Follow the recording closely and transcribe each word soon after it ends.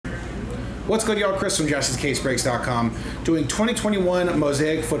What's good, y'all? Chris from JaspysCaseBreaks.com doing 2021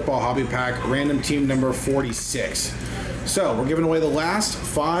 Mosaic Football Hobby Pack, random team number 46. So, we're giving away the last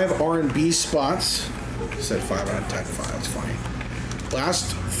 5 R&B spots. I said 5 out of 10, 5, that's funny.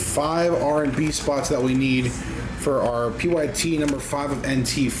 Last 5 R&B spots that we need for our PYT number 5 of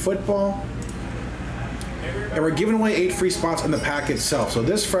NT Football. And we're giving away 8 free spots in the pack itself. So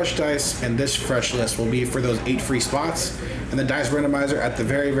this fresh dice and this fresh list will be for those 8 free spots. And the dice randomizer at the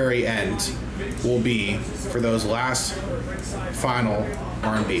very, very end will be for those last final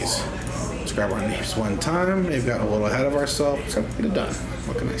R&Bs. Let's grab our names one time. They've gotten a little ahead of ourselves. So get it done.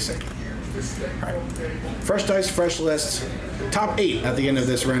 What can I say? All right. Fresh dice, fresh list. Top 8 at the end of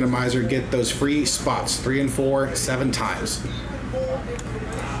this randomizer get those free spots. 3 and 4, 7 times.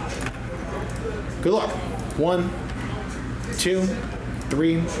 Good luck. 1, 2,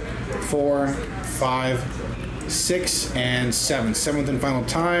 3, 4, 5, 6, and 7. 7th and final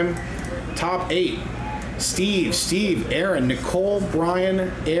time. Top 8. Steve, Aaron, Nicole,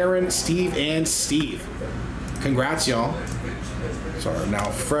 Brian, Aaron, Steve, and Steve. Congrats, y'all. So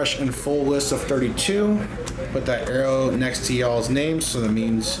now fresh and full list of 32. Put that arrow next to y'all's names, so that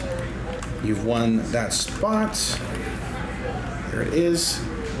means you've won that spot. There it is.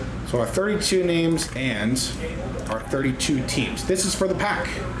 So our 32 names and our 32 teams. This is for the pack.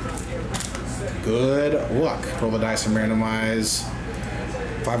 Good luck. Roll the dice and randomize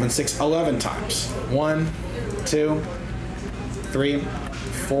 5 and 6, 11 times. 1, 2, 3,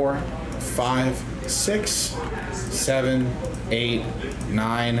 4, 5, 6, 7, 8,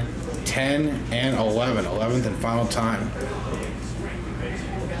 9, 10, and 11. 11th and final time.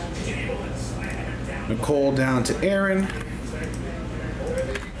 Nicole down to Aaron.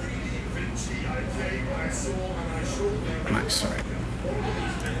 Nice, all right.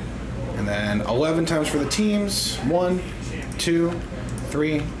 And then 11 times for the teams. 1, 2,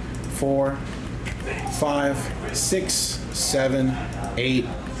 3, 4, 5, 6, 7, 8,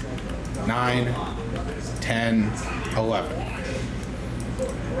 9, 10, 11.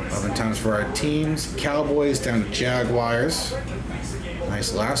 11 times for our teams. Cowboys down to Jaguars.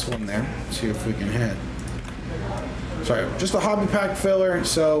 Nice last one there. Let's see if we can hit. Sorry, just a hobby pack filler,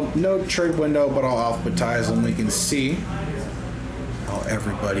 so no trade window, but I'll alphabetize them. We can see how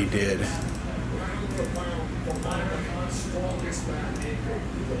everybody did.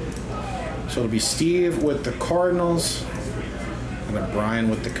 So it'll be Steve with the Cardinals, and then Brian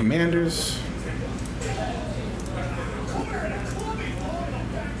with the Commanders.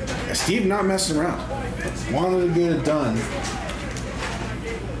 Yeah, Steve not messing around. Wanted to get it done.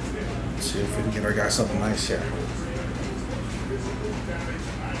 Let's see if we can get our guy something nice here.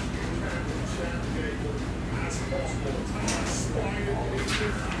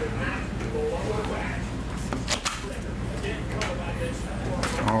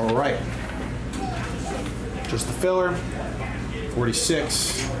 All right, just the filler,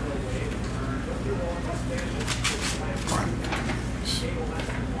 46.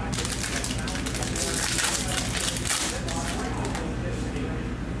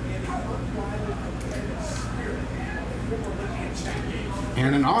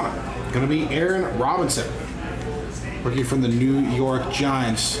 And an auto, gonna be Aaron Robinson, rookie from the New York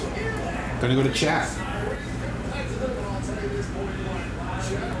Giants. Gonna go to chat.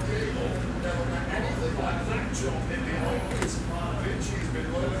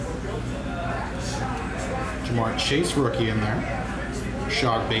 Jamar Chase, rookie in there.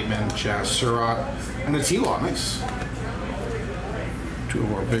 Shog Bateman, Chaz Surratt, and the T-Law, nice. 2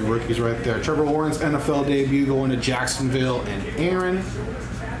 of our big rookies right there. Trevor Lawrence, NFL debut, going to Jacksonville, and Aaron.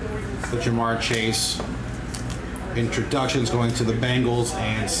 The Jamar Chase introductions going to the Bengals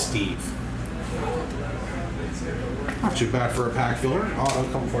and Steve. Not too bad for a pack filler. Auto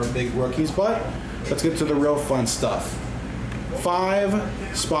come for big rookies, but let's get to the real fun stuff.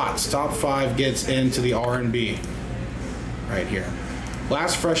 5 spots. Top 5 gets into the R&B right here.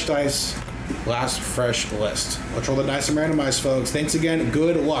 Last fresh dice, last fresh list. Let's roll the dice and randomize, folks. Thanks again.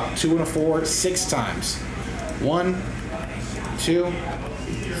 Good luck. 2 and a 4, 6 times. 1, 2,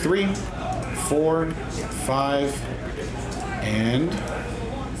 3, 4, 5, and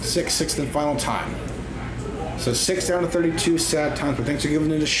 6. 6th and final time. So 6 down to 32 sad times, but thanks for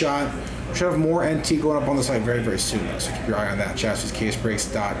giving it a shot. We should have more NT going up on the site very, very soon, though, so keep your eye on that.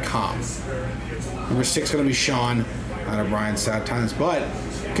 JaspysCaseBreaks.com. Number 6 going to be Sean out of Brian's sad times, but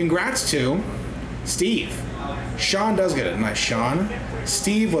congrats to Steve. Sean does get it. Nice, Sean.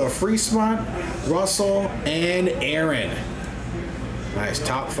 Steve with a free spot. Russell and Aaron. Nice.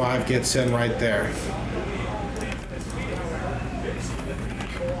 Top 5 gets in right there.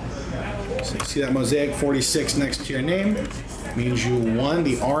 So you see that Mosaic 46 next to your name. Means you won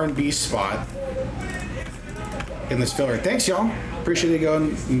the R&B spot in this filler. Thanks, y'all. Appreciate you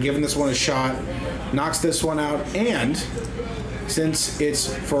going and giving this one a shot. Knocks this one out. And since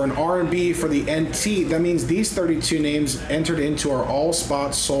it's for an R&B for the NT, that means these 32 names entered into our all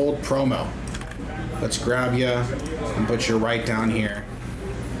spots sold promo. Let's grab you and put you right down here.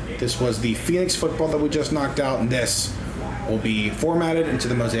 This was the Phoenix football that we just knocked out, and this will be formatted into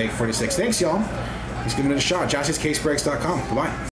the Mosaic 46. Thanks, y'all. Let's give it a shot. JaspysCaseBreaks.com. Bye-bye.